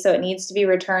property, so it needs to be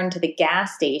returned to the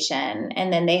gas station,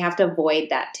 and then they have to void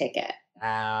that ticket.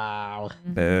 Ow.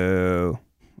 Boo.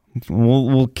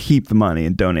 We'll keep the money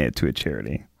and donate it to a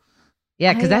charity.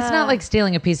 Yeah, because that's not like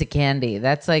stealing a piece of candy.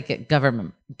 That's like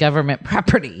government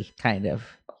property, kind of.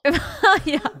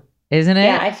 Yeah. Isn't it?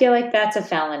 Yeah, I feel like that's a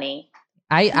felony.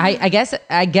 I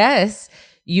guess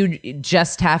you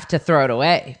just have to throw it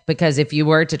away, because if you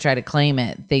were to try to claim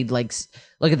it, they'd like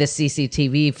look at the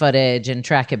CCTV footage and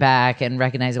track it back and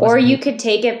recognize it. Or you could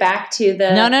take it back to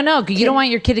the. No. You don't want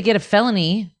your kid to get a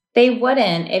felony. They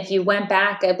wouldn't if you went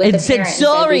back with And the said, parent and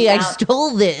sorry, said, I stole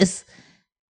this.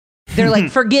 They're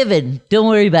like, forgiven. Don't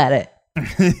worry about it.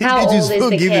 How old is the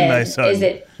forgiven kid? my son.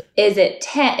 Is it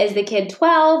 10? Is the kid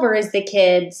 12 or is the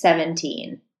kid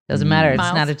 17? Doesn't matter. Miles?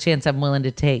 It's not a chance I'm willing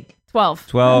to take. 12.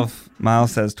 12.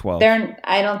 Miles says 12.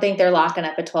 I don't think they're locking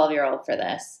up a 12-year-old for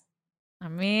this. I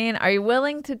mean, are you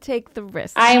willing to take the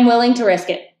risk? I am willing to risk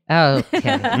it. Okay.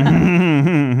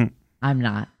 I'm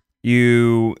not.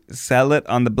 You sell it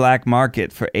on the black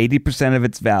market for 80% of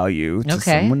its value to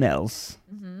Okay. someone else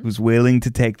who's willing to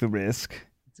take the risk.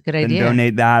 It's a good And idea.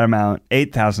 donate that amount,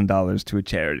 $8,000, to a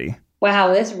charity.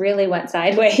 Wow, this really went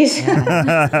sideways.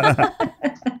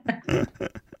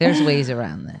 There's ways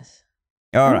around this.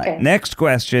 All right. Okay. Next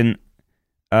question.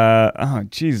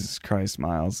 Jesus Christ,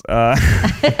 Miles.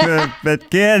 The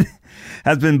kid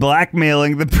has been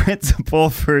blackmailing the principal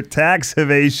for tax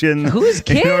evasion Whose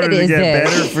kid in order to is get this?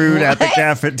 better food at the What?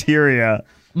 cafeteria.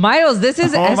 Miles, this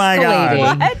is Oh my God.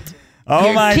 escalating. What? Oh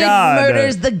Your my kid God.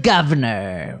 murders the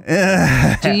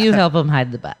governor. Do you help him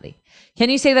hide the body? Can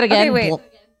you say that again? Okay, wait.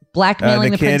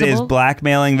 Blackmailing the the kid principal? is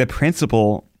blackmailing the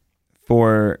principal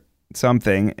for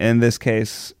something. In this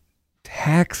case,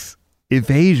 tax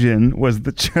evasion was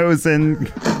the chosen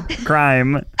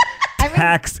crime.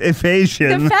 Tax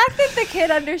evasion. The fact that the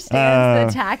kid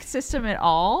understands the tax system at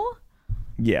all?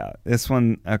 Yeah, this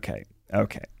one. Okay.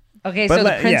 Okay, But so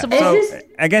the principal. so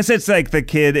I guess it's like the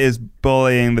kid is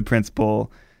bullying the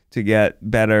principal to get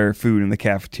better food in the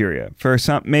cafeteria. For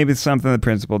maybe it's something the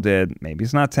principal did. Maybe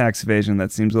it's not tax evasion.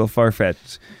 That seems a little far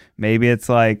fetched. Maybe it's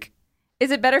like.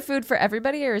 Is it better food for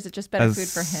everybody or is it just better food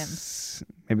for him?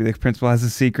 Maybe the principal has a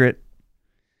secret.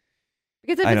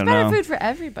 Because if I it's don't better know. food for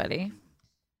everybody,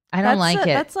 I don't like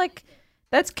it.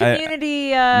 That's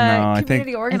community No, I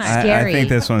community think organizing. It's scary. I think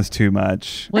this one's too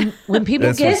much. When people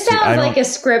This get This sounds I like don't- a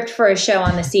script for a show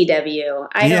on the CW.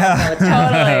 I don't know what's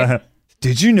Totally.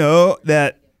 Did you know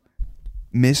that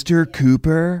Mr.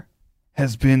 Cooper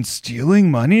has been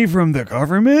stealing money from the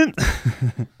government?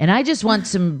 and I just want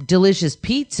some delicious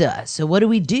pizza. So what do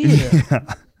we do?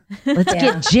 Let's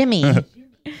get Jimmy.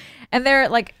 And they're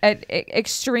like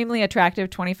extremely attractive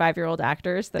 25-year-old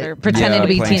actors that are Pretending to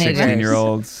be playing teenagers.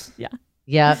 16-year-olds. Yeah.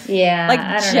 Yep. Yeah, Like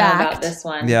I don't know jacked. about this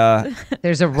one. Yeah.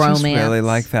 There's a I romance. just really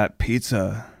like that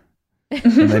pizza. And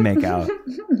they make out.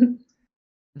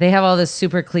 They have all the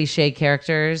super cliche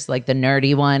characters, like the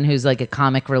nerdy one who's like a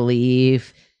comic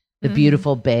relief, the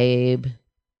beautiful babe.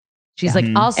 She's like,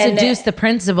 I'll And seduce the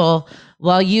principal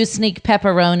while you sneak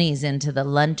pepperonis into the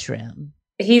lunchroom.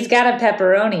 He's got a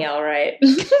pepperoni, all right.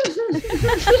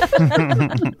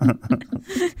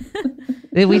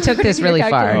 We took this really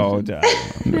far. Oh, damn.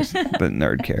 The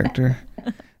nerd character.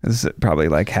 This is probably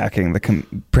like hacking the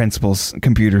principal's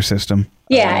computer system.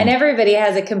 Yeah, and everybody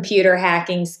has a computer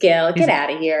hacking skill. Get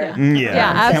out of here. Yeah,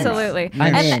 come on. absolutely.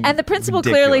 I mean, And the principal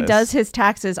clearly ridiculous. does his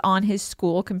taxes on his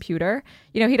school computer.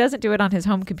 You know, he doesn't do it on his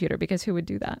home computer because who would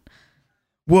do that?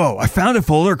 Whoa, I found a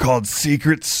folder called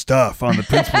Secret Stuff on the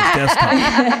principal's desktop.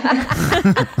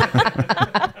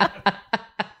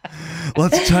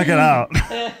 Let's check it out.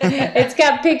 It's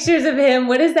got pictures of him.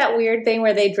 What is that weird thing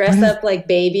where they dress up like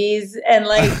babies and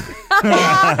like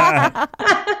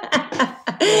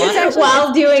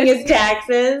while doing his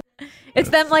taxes? It's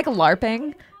them like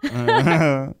LARPing.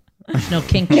 No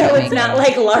kink No, shaming. it's not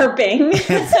like LARPing.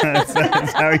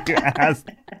 That's how you ask.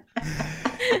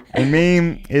 I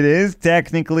mean, it is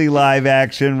technically live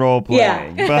action role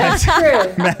playing, Yeah, but that's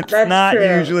true. that's That's not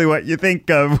true. usually what you think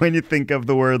of when you think of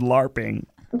the word LARPing.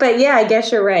 But yeah, I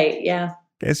guess you're right. Yeah.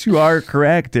 Guess you are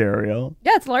correct, Ariel.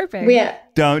 Yeah, it's LARPing. Yeah.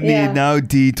 Don't need Yeah. no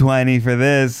D20 for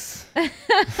this.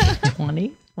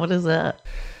 20? What is that?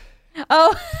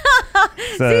 Oh,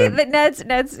 So- see, that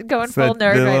Ned's going It's full the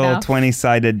nerd right little now.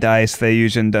 20-sided dice they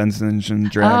use in Dungeons and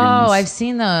Dragons. Oh, I've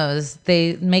seen those.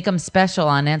 They make them special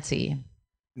on Etsy.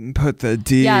 Put the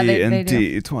D Yeah, they in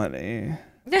do. D20.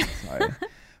 Sorry.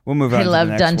 We'll move on. I to love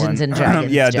the next Dungeons one. and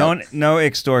Dragons. Yeah, jokes. no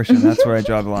extortion. That's where I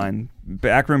draw the line.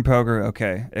 Backroom poker,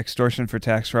 okay. Extortion for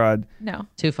tax fraud. No.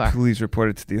 Too far. Please report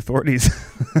it to the authorities.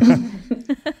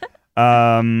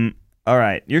 All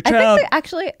right, your child. I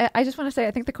just want to say,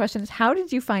 I think the question is, how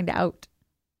did you find out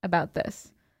about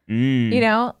this? Mm. You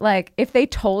know, like if they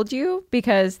told you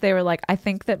because they were like, I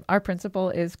think that our principal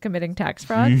is committing tax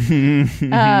fraud, you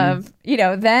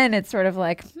know, then it's sort of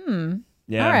like,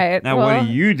 Yeah. all right. Now, well, what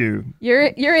do you do?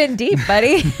 You're in deep,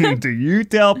 buddy. Do you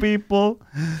tell people?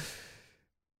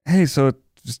 Hey, so it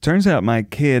just turns out my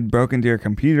kid broke into your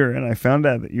computer and I found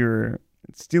out that you're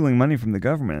stealing money from the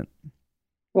government.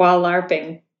 While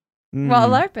LARPing. While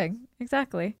LARPing.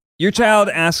 Exactly. Your child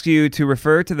asks you to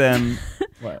refer to them.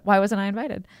 What? Why wasn't I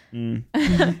invited?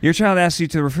 Your child asks you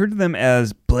to refer to them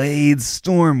as Blade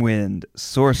Stormwind,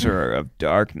 Sorcerer of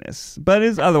Darkness, but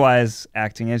is otherwise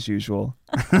acting as usual.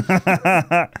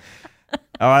 Oh,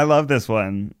 I love this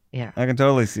one. Yeah. I can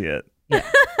totally see it.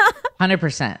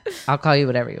 100%. I'll call you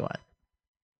whatever you want.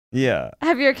 Yeah.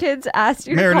 Have your kids asked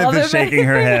you to call Meredith them is shaking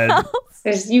her anything head.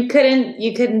 else? You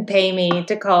couldn't pay me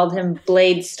to call him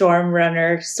Blade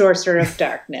Stormrunner, Sorcerer of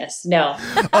Darkness. No.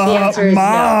 The answer is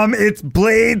Mom, it's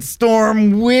Blade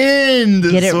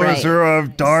Stormwind, Get it Sorcerer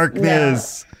of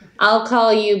Darkness. no. I'll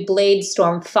call you Blade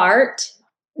Storm Fart.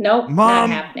 Nope, Mom,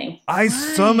 not happening. I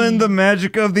summoned the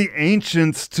magic of the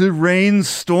ancients to rain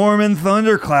storm and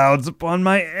thunderclouds upon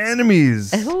my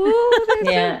enemies. Ooh,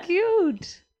 that's Yeah. so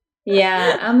cute.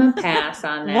 Yeah, I'm a pass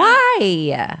on that.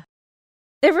 Why?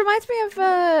 It reminds me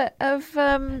of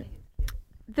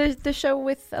the show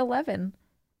with 11.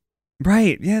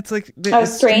 Right. Yeah, it's like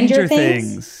Stranger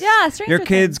Things? Yeah, Stranger Your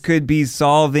kids Things. could be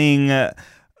solving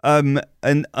an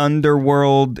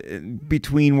underworld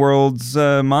between worlds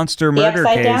monster The murder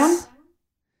Upside case. Down?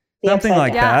 The Something Upside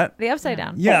like Down. Yeah, that. the Upside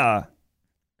Down. Yeah.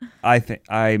 I think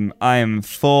I'm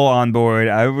full on board.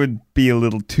 I would be a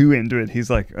little too into it. He's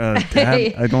like,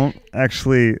 Dad, I don't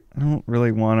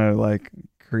really want to like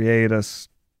create a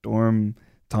storm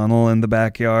tunnel in the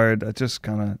backyard. It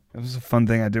was a fun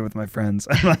thing I did with my friends.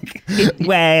 I'm like,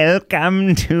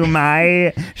 welcome to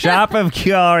my shop of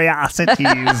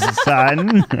curiosities,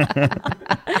 son.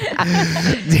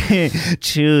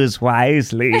 Choose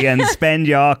wisely and spend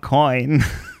your coin.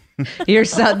 Your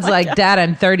son's like, Dad,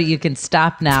 I'm 30. You can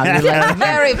stop now. You're like,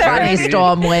 very funny,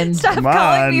 Stormwind. Stop Come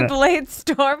calling me on. Blade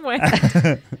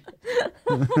Stormwind.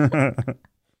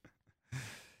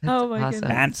 Oh my Awesome.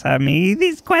 goodness. Answer me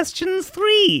these questions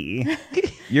 3.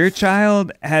 Your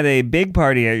child had a big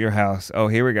party at your house. Oh,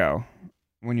 here we go.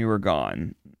 When you were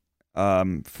gone.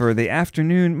 For the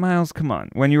afternoon, Miles, come on.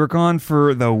 When you were gone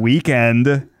for the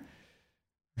weekend.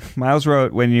 Miles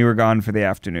wrote when you were gone for the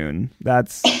afternoon.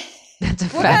 That's That's a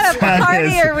What kind fact. of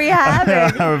party are we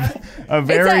having? a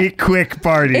very quick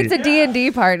party. It's a D&D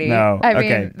party. No, I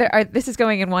okay. mean, this is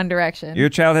going in one direction. Your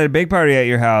child had a big party at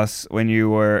your house when you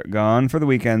were gone for the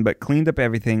weekend, but cleaned up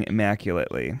everything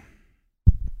immaculately.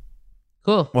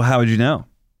 Cool. Well, how would you know?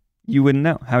 You wouldn't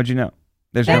know. How would you know?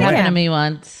 There's That no happened way. to me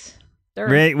once.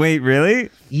 Wait, really?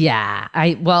 Yeah.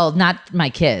 Not my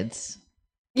kids.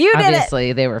 You did it.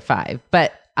 Obviously, they were 5.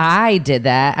 But I did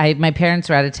that. My parents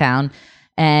were out of town,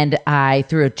 and I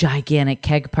threw a gigantic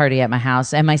keg party at my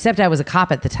house. And my stepdad was a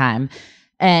cop at the time.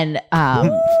 And How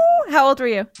old were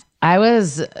you? I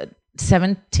was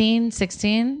 17,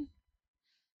 16.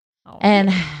 Oh.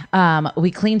 And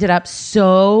we cleaned it up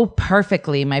so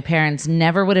perfectly. My parents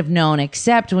never would have known,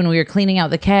 except when we were cleaning out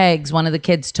the kegs, one of the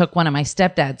kids took one of my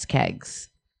stepdad's kegs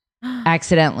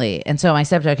accidentally. And so my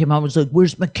stepdad came home and was like,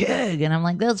 "Where's my keg?" And I'm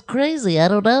like, "That's crazy. I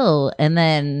don't know." And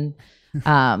then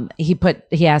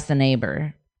he asked the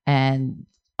neighbor, and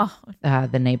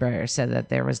the neighbor said that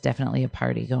there was definitely a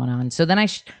party going on. So then I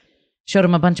showed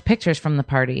him a bunch of pictures from the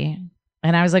party.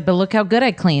 And I was like, "But look how good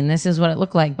I cleaned. This is what it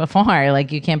looked like before.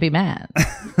 Like, you can't be mad."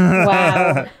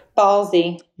 Wow.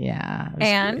 Ballsy. Yeah. it was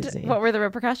And crazy. what were the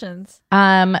repercussions?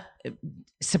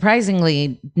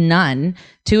 Surprisingly, none.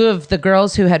 2 of the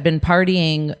girls who had been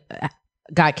partying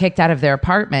got kicked out of their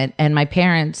apartment, and my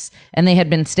parents, and they had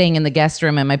been staying in the guest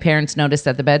room, and my parents noticed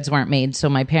that the beds weren't made, so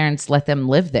my parents let them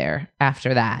live there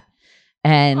after that.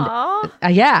 And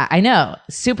yeah, I know,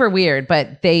 super weird,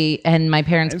 but my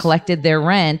parents collected their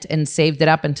rent and saved it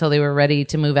up until they were ready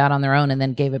to move out on their own, and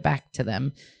then gave it back to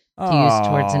them to use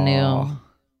towards a new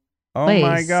Oh place.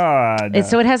 my God.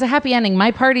 So it has a happy ending.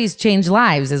 My parties change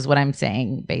lives is what I'm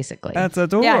saying, basically. That's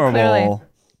adorable. Yeah, clearly.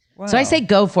 Wow. So I say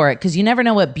go for it, because you never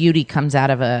know what beauty comes out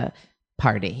of a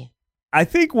party. I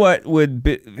think what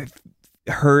would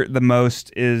hurt the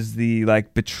most is the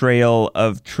like betrayal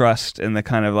of trust and the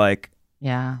kind of like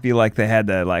Yeah. feel like they had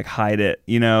to like hide it.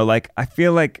 You know, like I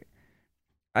feel like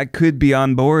I could be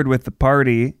on board with the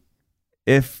party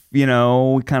if, we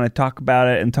kind of talk about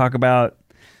it and talk about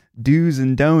do's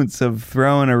and don'ts of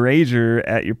throwing a rager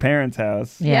at your parents'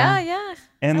 house. Yeah.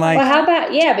 And Well, how about,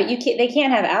 but they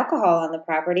can't have alcohol on the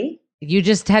property. You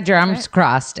just had your arms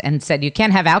crossed and said you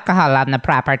can't have alcohol on the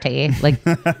property.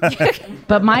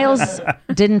 But Miles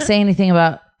didn't say anything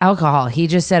about alcohol. He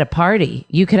just said a party.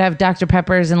 You could have Dr.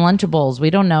 Peppers and Lunchables. We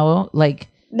don't know.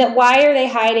 Why are they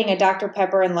hiding a Dr.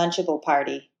 Pepper and Lunchable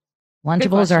party?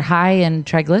 Lunchables are high in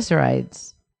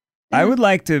triglycerides. I would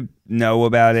like to know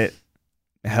about it,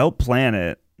 help plan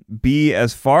it, be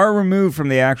as far removed from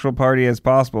the actual party as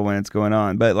possible when it's going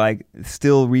on, but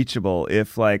still reachable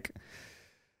if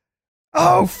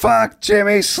oh fuck,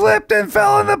 Jimmy slipped and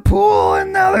fell in the pool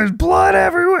and now there's blood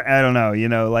everywhere. I don't know,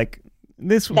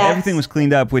 everything was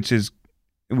cleaned up, which is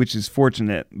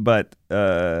fortunate, but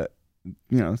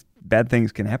bad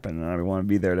things can happen and I want to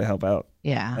be there to help out.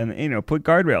 Yeah. And put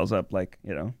guardrails up,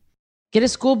 Get a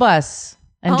school bus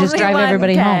and just drive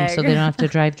everybody home so they don't have to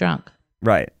drive drunk.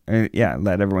 Right.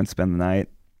 Let everyone spend the night.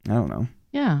 I don't know.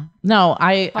 Yeah. No,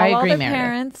 I agree, all their Meredith.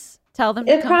 Parents, tell them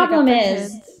to The come pick up problem their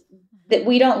is kids. that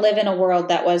we don't live in a world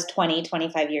that was 20,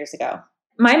 25 years ago.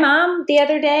 My mom, the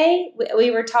other day,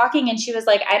 we were talking and she was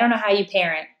like, I don't know how you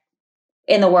parent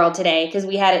in the world today because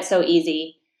we had it so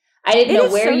easy. I didn't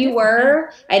know where you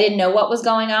were. I didn't know what was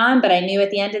going on, but I knew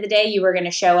at the end of the day you were going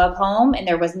to show up home and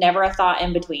there was never a thought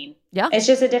in between. Yeah. It's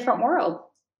just a different world.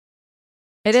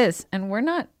 It is. And we're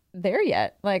not there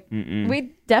yet.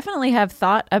 We definitely have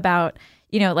thought about,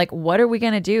 what are we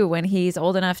going to do when he's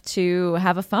old enough to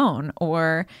have a phone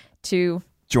or to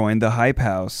join the hype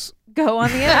house, go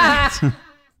on the internet.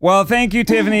 Well, thank you,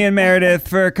 Tiffany and Meredith,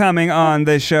 for coming on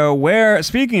the show.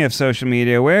 Speaking of social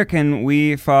media, where can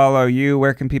we follow you?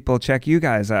 Where can people check you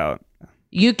guys out?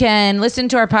 You can listen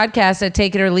to our podcast at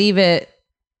Take It or Leave It.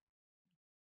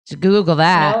 Just Google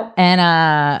that. Nope.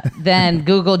 And then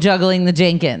Google Juggling the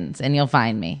Jenkins and you'll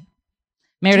find me.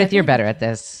 Meredith, you're better at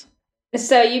this.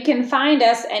 So you can find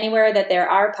us anywhere that there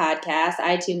are podcasts,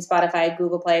 iTunes, Spotify,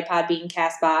 Google Play, Podbean,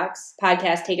 CastBox,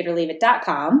 podcast,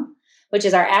 takeitOrLeaveIt.com, which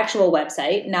is our actual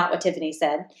website, not what Tiffany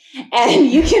said. And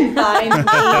you can find me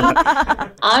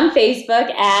on Facebook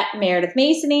at Meredith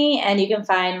Masony, and you can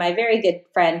find my very good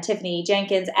friend Tiffany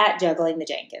Jenkins at Juggling the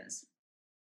Jenkins.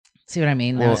 See what I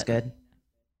mean? That was good.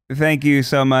 Thank you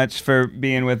so much for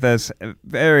being with us.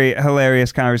 Very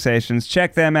hilarious conversations.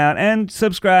 Check them out and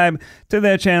subscribe to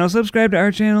their channel. Subscribe to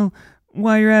our channel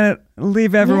while you're at it.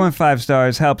 Leave everyone 5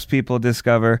 stars. Helps people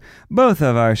discover both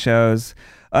of our shows.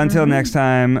 Until next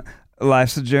time,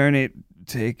 life's a journey.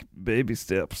 Take baby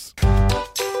steps.